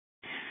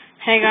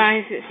Hey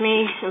guys, it's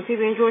me. I'm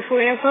people enjoy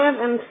 49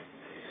 and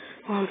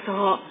I'm so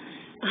hot.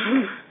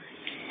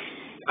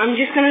 I'm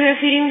just gonna do a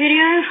feeding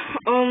video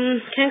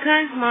on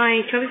Tenko,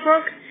 my chubby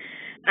frog,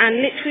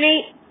 and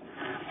literally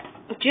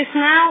just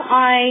now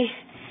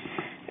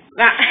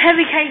that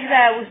heavy cage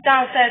there was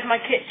downstairs in my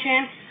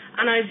kitchen,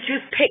 and I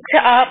just picked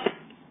it up,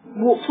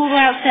 walked all the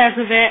way upstairs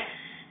with it,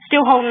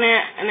 still holding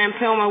it, and then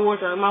put it on my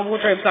wardrobe. My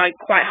wardrobe's like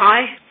quite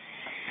high,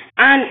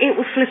 and it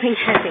was flipping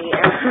heavy.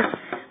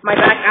 My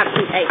bag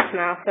absolutely aches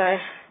now, so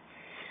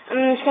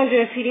I'm just going to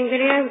do a feeding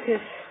video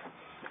because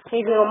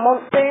he's a little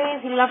monster.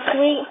 He loves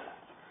to eat.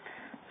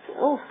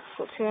 Oh,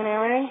 got two in there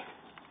already.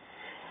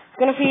 I'm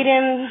going to feed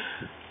him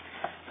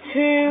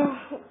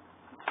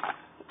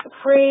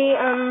 3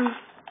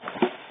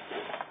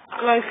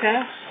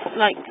 locusts,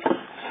 like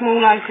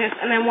small locusts,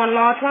 and then 1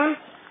 large one,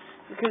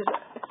 because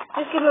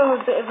just give him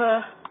a bit of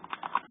a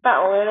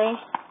battle really,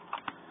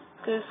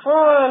 because for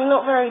a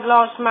not very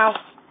large mouth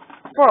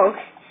frog,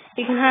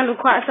 he can handle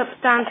quite a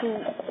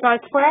substantial size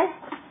prey.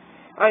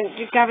 I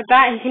just gathered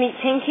that. He can eat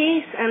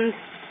pinkies, and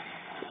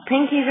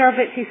pinkies are a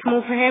bit too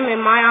small for him in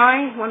my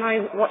eye when I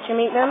watch him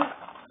eat them.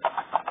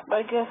 But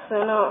I guess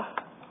they're not.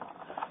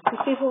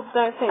 Because people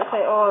don't think,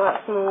 say, oh,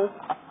 that's small.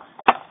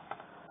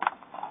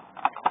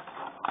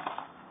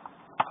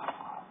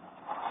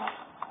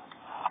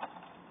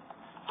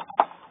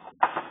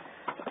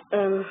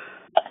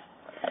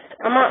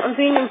 I'm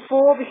feeding him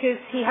 4 because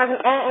he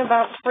hasn't eaten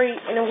about 3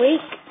 in a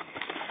week.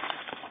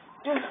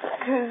 Just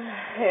because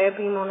it'll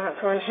be more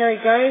natural. And here he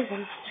goes.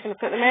 I'm just going to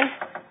put them in.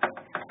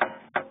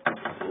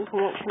 You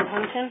can watch him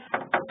hunting.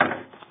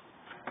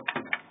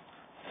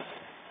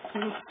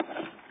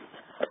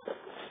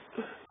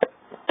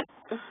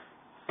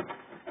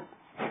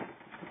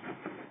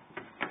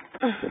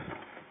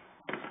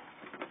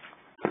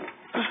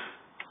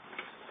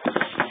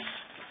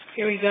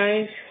 Here he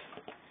goes.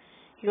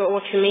 You got to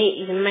watch him eat.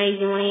 He's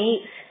amazing when he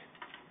eats.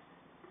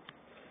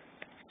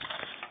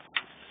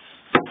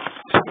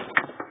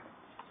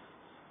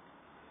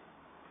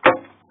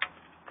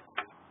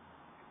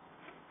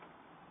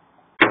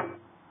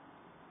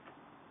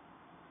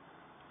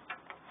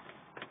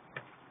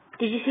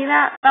 Did you see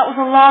that? That was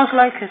a large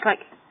locust,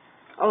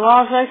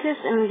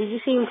 and did you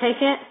see him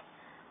take it?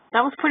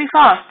 That was pretty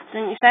fast,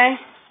 didn't you say?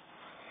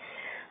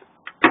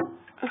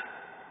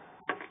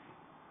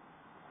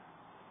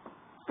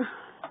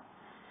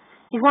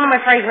 He's one of my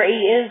favourite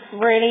eaters,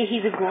 really.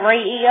 He's a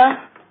great eater.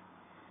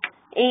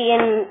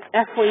 Eating,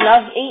 that's what he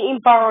loves. Eating,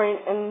 burrowing,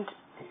 and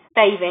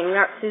bathing.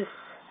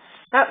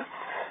 That's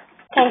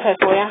Tenko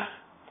for you.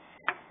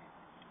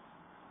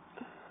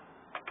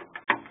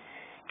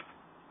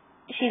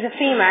 She's a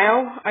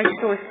female. I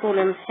just always call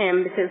him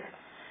because,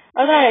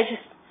 I don't know, it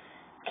just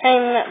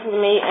came natural to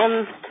me,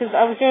 because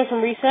I was doing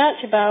some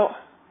research about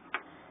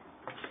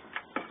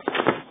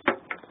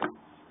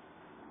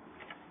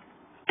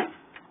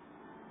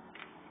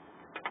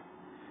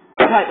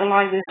like the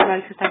liveliest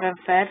locust I've ever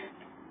fed.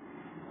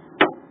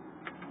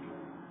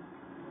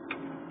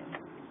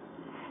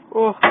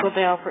 Oh god,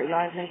 they are pretty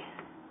lively.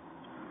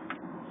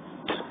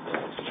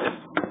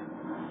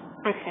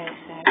 Okay,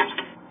 so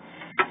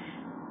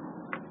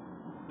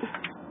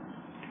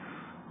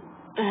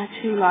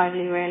too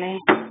lively, really.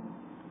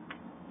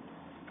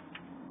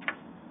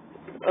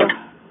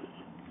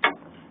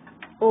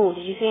 Oh,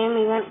 did you see him?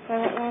 He went for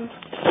that one.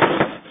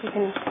 You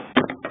can.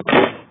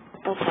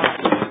 Okay.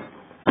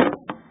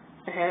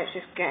 Okay, let's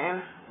just get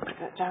him. Put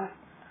that down.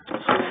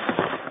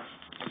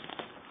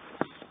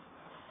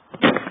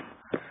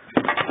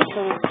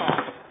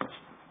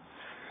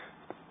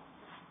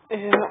 This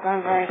is not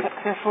going very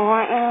successful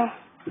right now.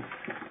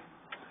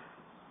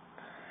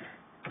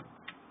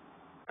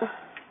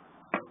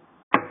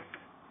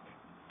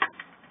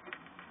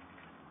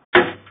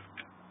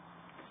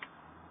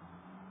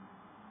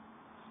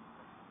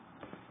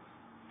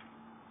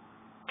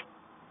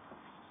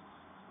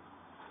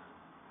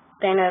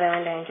 They know they're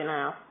in danger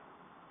now.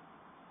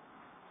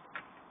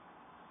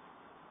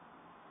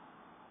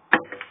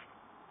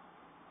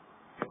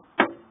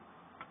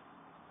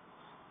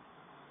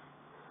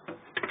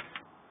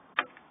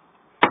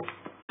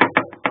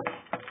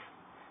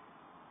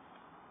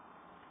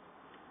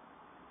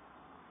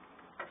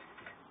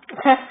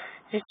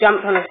 Just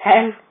jumped on his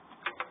head.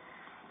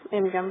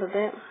 Made him jump a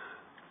bit.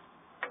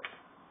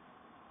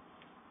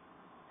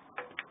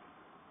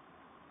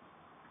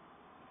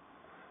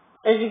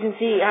 As you can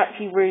see, he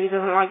actually really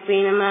doesn't like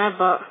being in there,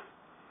 but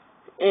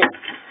it's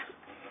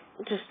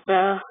just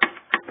better.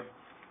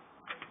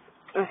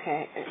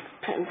 Okay,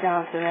 put him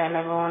down to their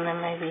level and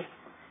then maybe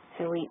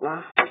he'll eat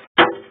one.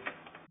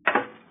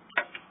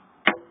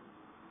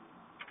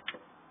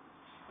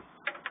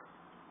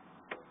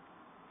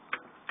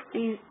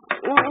 He's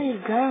not really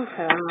going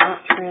for them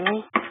much,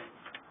 really.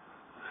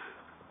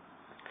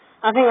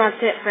 I think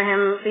that's it for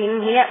him. He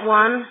ate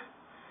 1.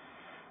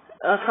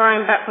 I'll try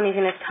him back when he's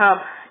in his tub.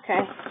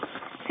 Okay.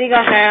 See you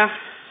guys later.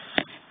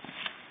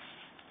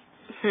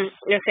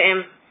 Look at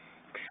him.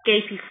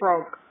 Escapey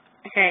frog.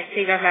 Okay,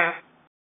 see you guys later.